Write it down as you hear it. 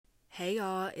Hey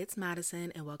y'all, it's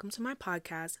Madison and welcome to my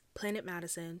podcast, Planet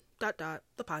Madison, the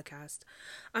podcast.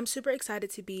 I'm super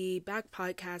excited to be back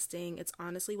podcasting. It's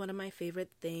honestly one of my favorite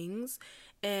things.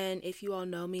 And if you all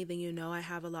know me, then you know I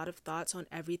have a lot of thoughts on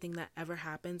everything that ever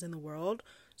happens in the world.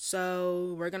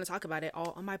 So we're going to talk about it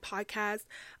all on my podcast.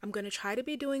 I'm going to try to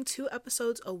be doing 2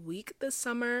 episodes a week this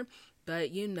summer,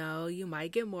 but you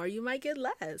might get more, you might get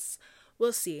less.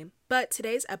 We'll see. But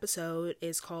today's episode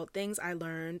is called Things I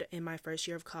Learned in My First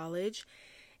Year of College.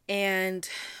 And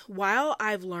while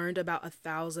I've learned about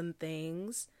 1,000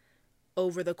 things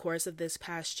over the course of this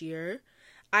past year,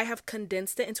 I have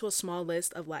condensed it into a small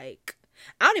list of I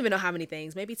don't even know how many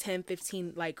things, maybe 10,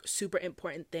 15 super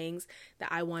important things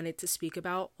that I wanted to speak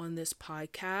about on this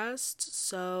podcast.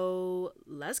 So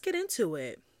let's get into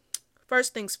it.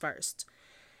 First things first.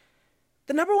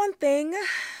 The number one thing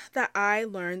that I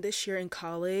learned this year in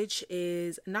college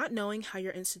is not knowing how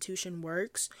your institution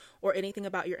works or anything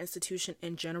about your institution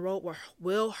in general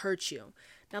will hurt you.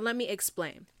 Now, let me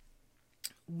explain.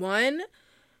 1,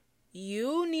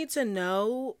 you need to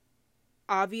know,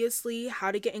 obviously,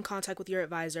 how to get in contact with your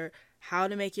advisor, how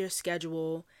to make your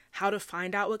schedule, how to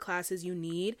find out what classes you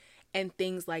need, and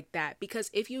things like that. Because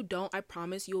if you don't, I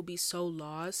promise you will be so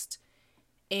lost.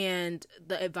 And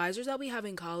the advisors that we have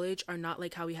in college are not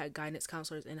like how we had guidance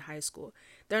counselors in high school.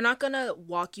 They're not going to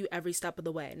walk you every step of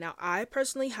the way. Now, I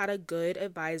personally had a good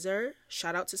advisor.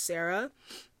 Shout out to Sarah.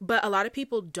 But a lot of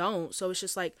people don't. So it's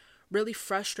just really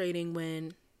frustrating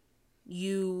when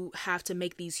you have to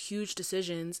make these huge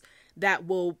decisions that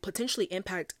will potentially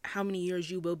impact how many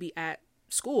years you will be at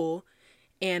school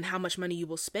and how much money you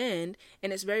will spend.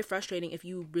 And it's very frustrating if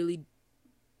you really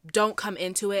don't come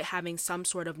into it having some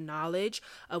sort of knowledge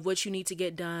of what you need to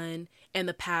get done and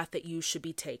the path that you should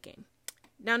be taking.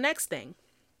 Now, next thing,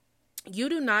 you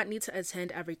do not need to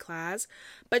attend every class,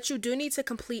 but you do need to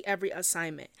complete every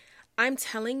assignment. I'm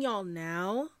telling y'all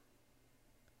now,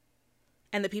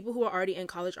 and the people who are already in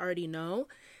college already know,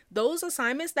 those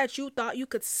assignments that you thought you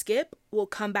could skip will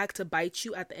come back to bite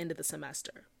you at the end of the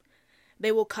semester.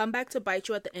 They will come back to bite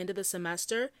you at the end of the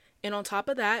semester. And on top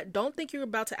of that, don't think you're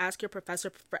about to ask your professor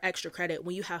for extra credit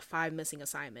when you have 5 missing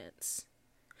assignments.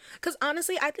 Because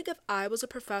honestly, I think if I was a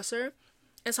professor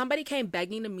and somebody came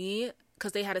begging to me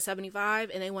because they had a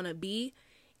 75 and they want a B,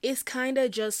 it's kind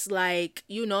of just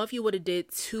if you would have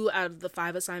did 2 out of the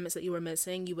 5 assignments that you were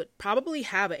missing, you would probably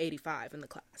have an 85 in the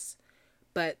class.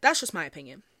 But that's just my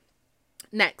opinion.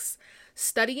 Next,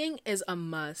 studying is a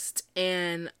must.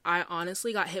 And I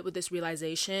honestly got hit with this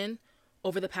realization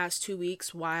over the past 2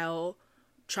 weeks while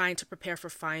trying to prepare for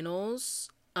finals.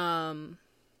 You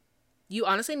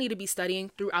honestly need to be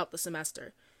studying throughout the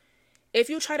semester.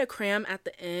 If you try to cram at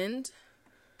the end,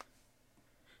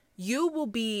 you will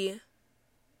be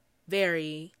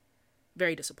very,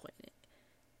 very disappointed.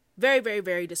 Very, very,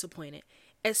 very disappointed.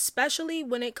 Especially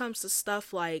when it comes to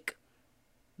stuff like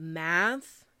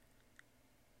math.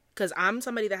 Because I'm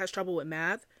somebody that has trouble with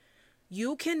math.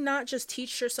 You cannot just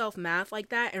teach yourself math like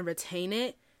that and retain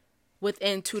it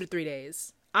within 2 to 3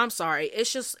 days. I'm sorry.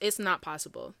 It's not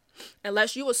possible.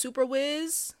 Unless you a super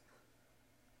whiz,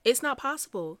 it's not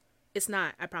possible. It's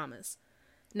not, I promise.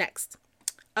 Next,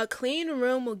 a clean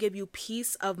room will give you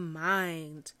peace of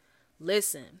mind.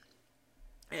 Listen,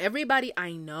 everybody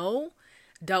I know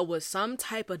dealt with some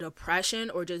type of depression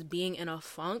or just being in a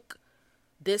funk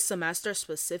this semester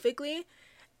specifically.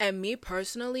 And me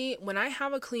personally, when I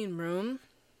have a clean room,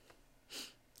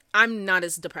 I'm not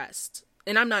as depressed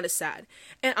and I'm not as sad.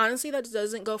 And honestly, that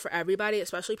doesn't go for everybody,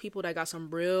 especially people that got some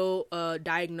real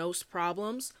diagnosed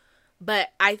problems. But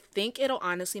I think it'll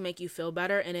honestly make you feel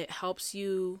better and it helps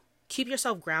you keep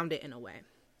yourself grounded in a way.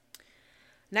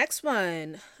 Next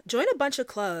one, join a bunch of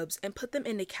clubs and put them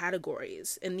into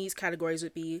categories. And these categories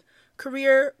would be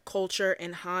career, culture,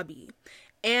 and hobby.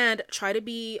 And try to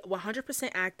be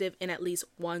 100% active in at least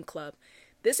one club.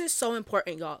 This is so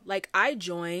important, y'all. I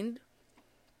joined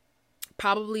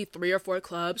probably 3 or 4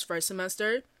 clubs first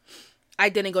semester. I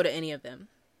didn't go to any of them.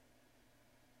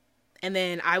 And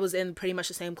then I was in pretty much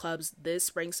the same clubs this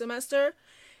spring semester.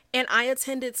 And I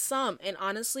attended some. And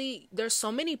honestly, there's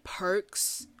so many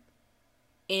perks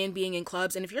in being in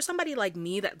clubs. And if you're somebody like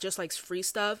me that just likes free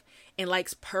stuff and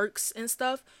likes perks and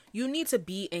stuff, you need to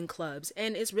be in clubs.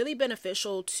 And it's really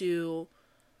beneficial to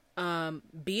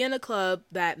be in a club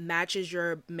that matches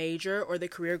your major or the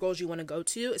career goals you want to go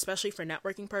to, especially for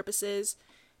networking purposes,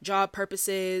 job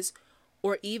purposes,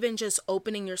 or even just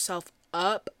opening yourself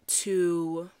up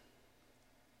to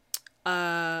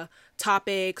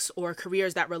topics or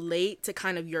careers that relate to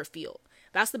kind of your field.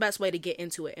 That's the best way to get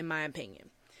into it, in my opinion.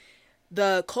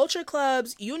 The culture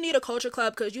clubs, you need a culture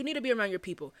club because you need to be around your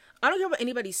people. I don't care what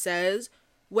anybody says.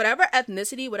 Whatever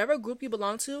ethnicity, whatever group you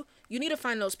belong to, you need to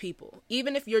find those people.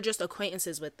 Even if you're just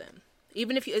acquaintances with them.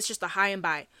 Even if it's just a hi and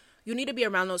bye. You need to be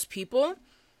around those people.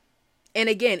 And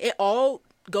again, it all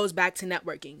goes back to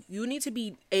networking. You need to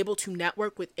be able to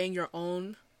network within your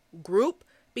own group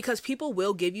because people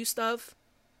will give you stuff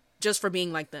just for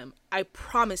being like them. I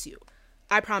promise you.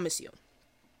 I promise you.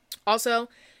 Also,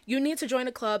 you need to join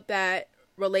a club that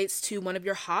relates to one of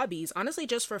your hobbies, honestly,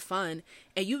 just for fun.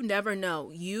 And you never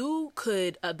know, you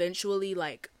could eventually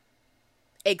like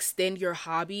extend your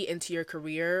hobby into your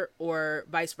career or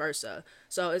vice versa.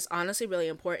 So it's honestly really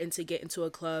important to get into a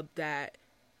club that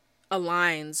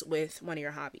aligns with one of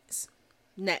your hobbies.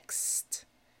 Next,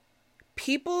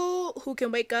 people who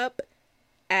can wake up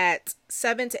at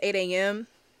 7 to 8 a.m.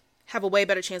 have a way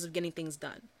better chance of getting things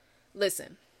done.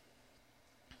 Listen,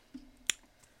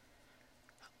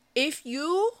 if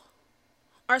you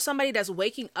are somebody that's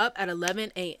waking up at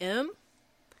 11 a.m.,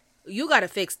 you got to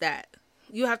fix that.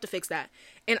 You have to fix that.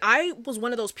 And I was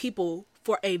one of those people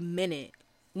for a minute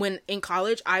when in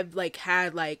college I've like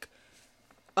had like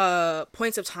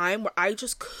points of time where I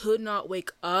just could not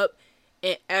wake up,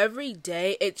 and every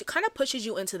day it kind of pushes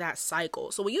you into that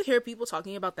cycle. So when you hear people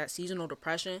talking about that seasonal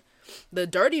depression, the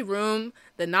dirty room,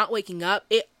 the not waking up,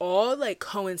 it all like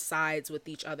coincides with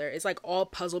each other. It's like all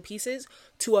puzzle pieces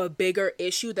to a bigger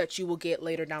issue that you will get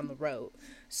later down the road.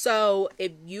 So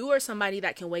if you are somebody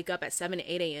that can wake up at 7 to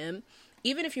 8 a.m.,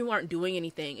 even if you aren't doing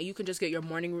anything and you can just get your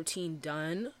morning routine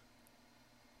done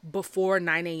before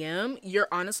 9 a.m., you're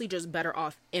honestly just better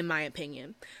off, in my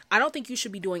opinion. I don't think you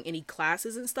should be doing any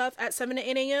classes and stuff at 7 to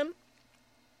 8 a.m.,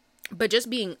 but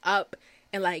just being up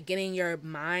and like getting your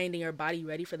mind and your body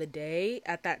ready for the day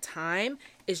at that time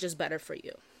is just better for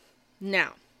you.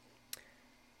 Now,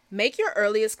 make your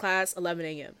earliest class 11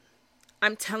 a.m.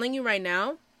 I'm telling you right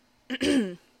now,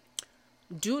 do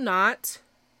not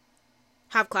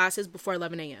have classes before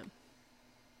 11 a.m.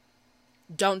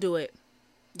 Don't do it.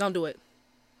 Don't do it.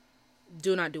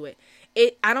 Do not do it.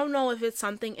 I don't know if it's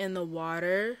something in the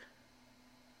water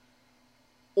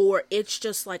or it's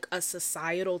just like a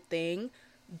societal thing,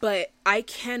 but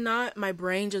my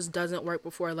brain just doesn't work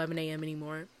before 11 a.m.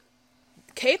 anymore.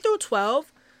 K through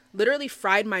 12 literally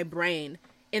fried my brain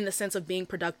in the sense of being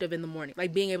productive in the morning,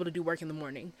 like being able to do work in the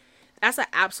morning. That's an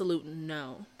absolute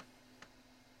no.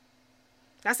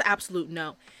 That's an absolute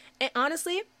no. And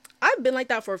honestly, I've been like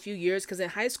that for a few years because in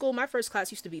high school, my first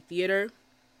class used to be theater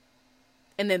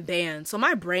and then band. So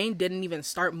my brain didn't even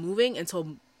start moving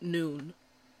until noon.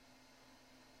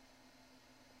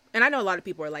 And I know a lot of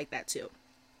people are like that too.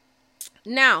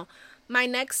 Now, my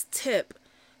next tip,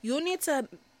 you need to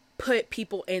put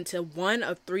people into one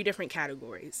of 3 different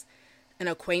categories: an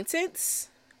acquaintance,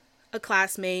 a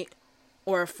classmate,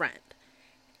 or a friend.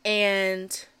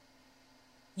 And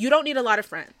you don't need a lot of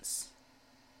friends.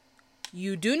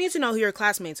 You do need to know who your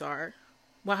classmates are,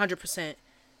 100%.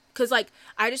 Because, like,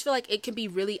 I just feel like it can be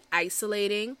really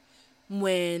isolating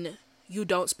when you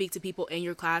don't speak to people in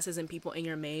your classes and people in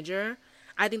your major.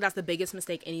 I think that's the biggest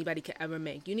mistake anybody could ever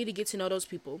make. You need to get to know those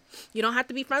people. You don't have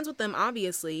to be friends with them,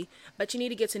 obviously, but you need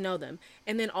to get to know them.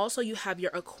 And then also you have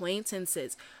your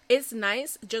acquaintances. It's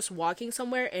nice just walking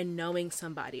somewhere and knowing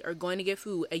somebody, or going to get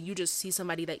food and you just see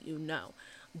somebody that you know.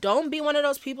 Don't be one of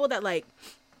those people that, like,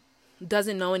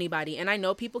 doesn't know anybody. And I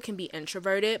know people can be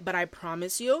introverted, but I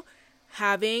promise you,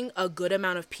 having a good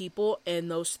amount of people in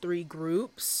those 3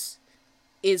 groups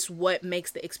is what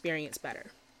makes the experience better.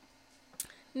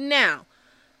 Now,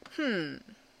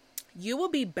 you will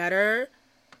be better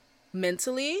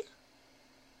mentally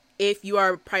if you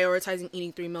are prioritizing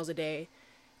eating 3 meals a day.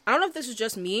 I don't know if this is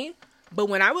just me, but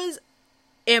when I was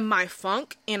in my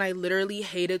funk and I literally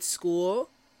hated school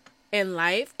and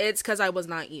life, it's because I was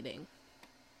not eating.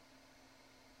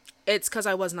 It's because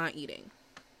I was not eating.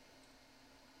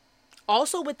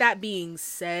 Also, with that being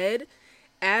said,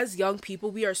 as young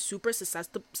people, we are super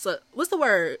susceptible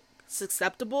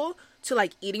to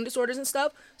like eating disorders and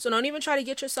stuff. So don't even try to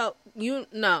get yourself, you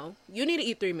need to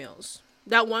eat 3 meals.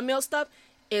 That 1 meal stuff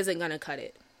isn't going to cut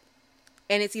it.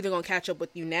 And it's either going to catch up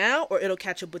with you now or it'll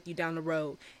catch up with you down the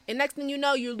road. And next thing you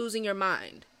know, you're losing your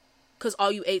mind because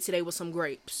all you ate today was some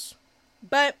grapes.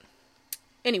 But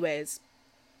anyways,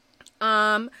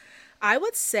 I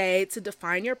would say to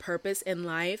define your purpose in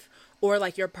life, or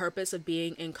like your purpose of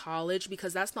being in college,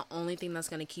 because that's the only thing that's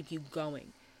going to keep you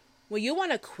going. When you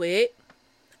want to quit,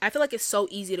 I feel like it's so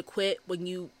easy to quit when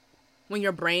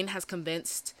your brain has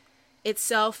convinced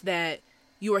itself that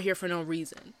you are here for no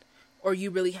reason, or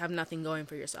you really have nothing going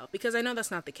for yourself, because I know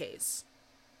that's not the case.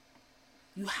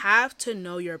 You have to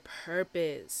know your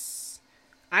purpose.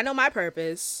 I know my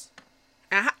purpose.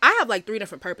 I have like 3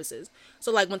 different purposes.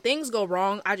 So like when things go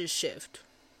wrong, I just shift.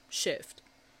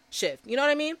 You know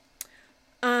what I mean?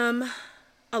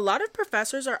 A lot of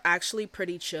professors are actually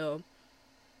pretty chill.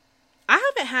 I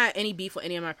haven't had any beef with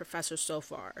any of my professors so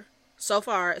far. So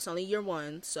far, it's only year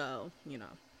 1, so, you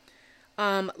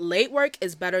know. Late work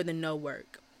is better than no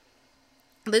work.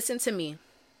 Listen to me.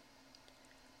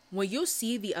 When you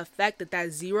see the effect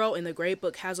that 0 in the grade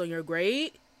book has on your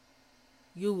grade,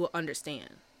 you will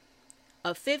understand.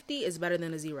 A 50 is better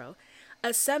than a 0.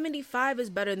 A 75 is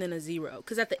better than a 0.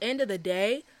 Because at the end of the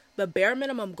day, the bare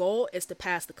minimum goal is to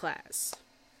pass the class.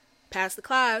 Pass the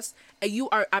class, and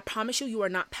I promise you are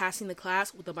not passing the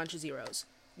class with a bunch of zeros.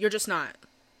 You're just not.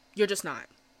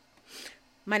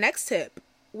 My next tip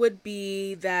would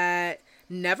be that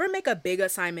never make a big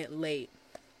assignment late.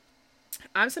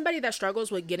 I'm somebody that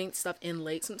struggles with getting stuff in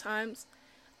late sometimes.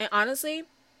 And honestly,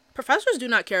 professors do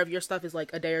not care if your stuff is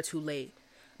like a day or 2 late.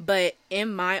 But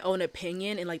in my own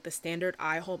opinion, and like the standard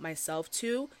I hold myself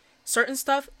to, certain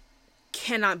stuff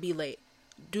cannot be late.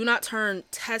 Do not turn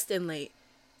tests in late,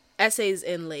 essays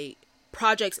in late,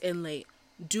 projects in late.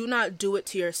 Do not do it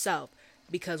to yourself,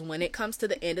 because when it comes to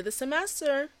the end of the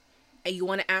semester and you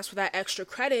want to ask for that extra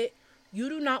credit, you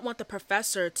do not want the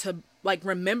professor to like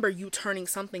remember you turning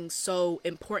something so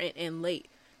important in late.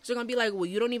 So they're going to be like, well,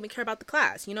 you don't even care about the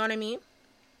class. You know what I mean?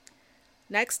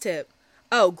 Next tip.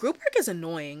 Oh, group work is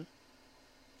annoying.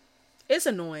 It's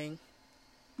annoying.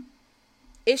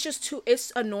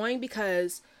 It's annoying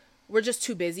because we're just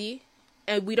too busy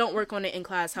and we don't work on it in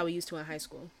class how we used to in high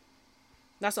school.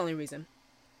 That's the only reason.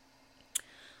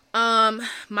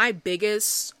 My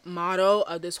biggest motto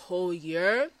of this whole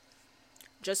year,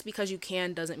 just because you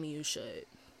can doesn't mean you should.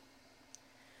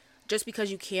 Just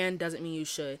because you can doesn't mean you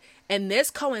should. And this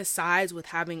coincides with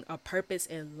having a purpose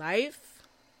in life.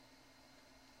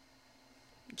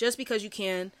 Just because you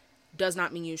can does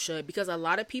not mean you should. Because a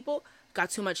lot of people got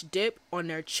too much dip on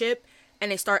their chip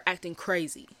and they start acting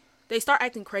crazy. They start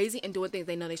acting crazy and doing things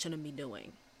they know they shouldn't be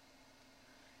doing.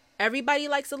 Everybody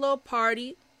likes a little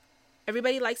party.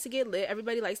 Everybody likes to get lit.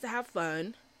 Everybody likes to have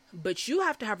fun. But you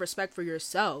have to have respect for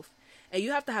yourself. And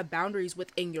you have to have boundaries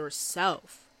within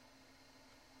yourself.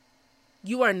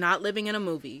 You are not living in a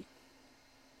movie.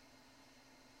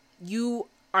 You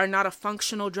are not a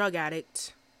functional drug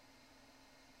addict.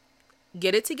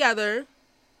 Get it together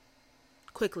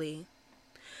quickly.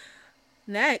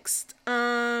 Next,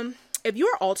 if you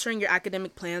are altering your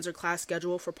academic plans or class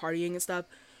schedule for partying and stuff,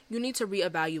 you need to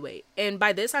reevaluate. And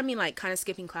by this, I mean like kind of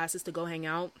skipping classes to go hang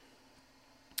out,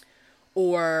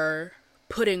 or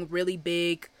putting really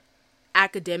big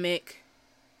academic,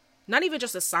 not even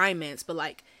just assignments, but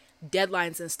like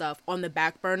deadlines and stuff on the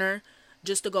back burner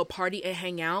just to go party and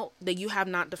hang out. That you have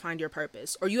not defined your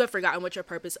purpose, or you have forgotten what your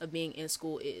purpose of being in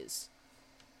school is.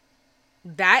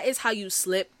 That is how you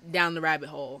slip down the rabbit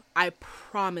hole. I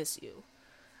promise you.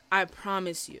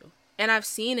 And I've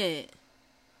seen it.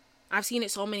 I've seen it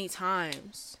so many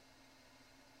times.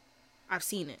 I've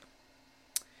seen it.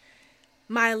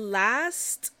 My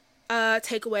last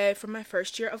takeaway from my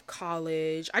first year of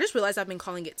college. I just realized I've been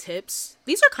calling it tips.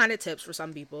 These are kind of tips for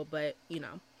some people, but you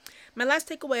know. My last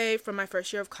takeaway from my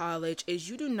first year of college is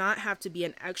you do not have to be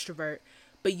an extrovert,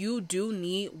 but you do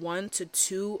need 1 to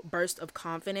 2 bursts of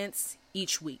confidence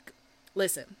each week.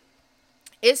 Listen,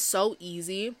 it's so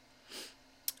easy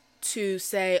to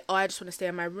say, oh, I just want to stay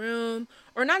in my room,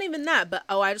 or not even that, but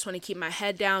oh, I just want to keep my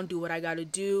head down, do what I got to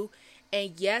do.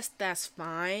 And yes, that's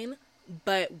fine,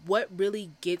 but what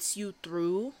really gets you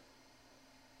through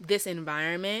this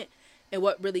environment and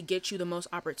what really gets you the most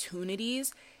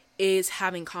opportunities is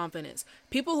having confidence.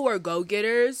 People who are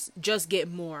go-getters just get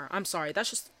more. I'm sorry, that's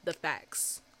just the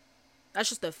facts.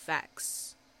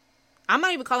 I'm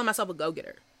not even calling myself a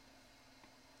go-getter,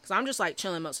 because I'm just like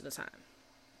chilling most of the time.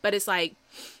 But it's like,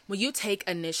 when you take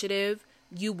initiative,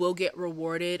 you will get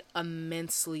rewarded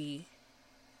immensely.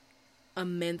 I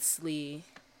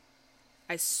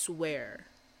swear.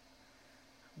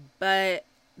 But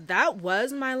that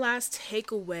was my last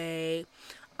takeaway.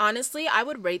 Honestly, I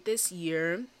would rate this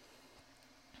year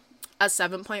a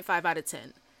 7.5 out of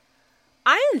 10.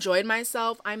 I enjoyed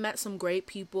myself. I met some great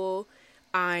people.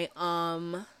 I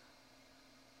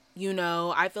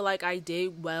feel like I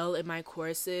did well in my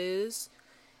courses.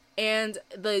 And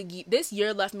this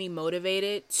year left me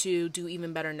motivated to do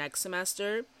even better next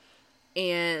semester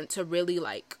and to really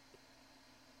like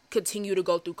continue to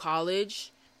go through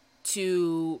college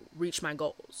to reach my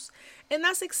goals. And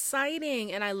that's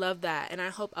exciting, and I love that, and I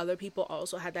hope other people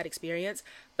also had that experience.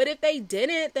 But if they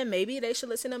didn't, then maybe they should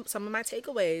listen to some of my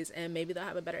takeaways, and maybe they'll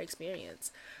have a better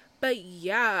experience. But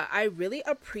yeah, I really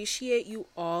appreciate you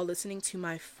all listening to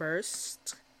my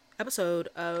first episode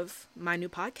of my new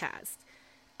podcast.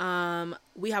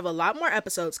 We have a lot more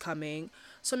episodes coming,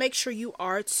 so make sure you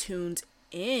are tuned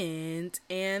in,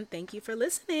 and thank you for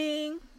listening.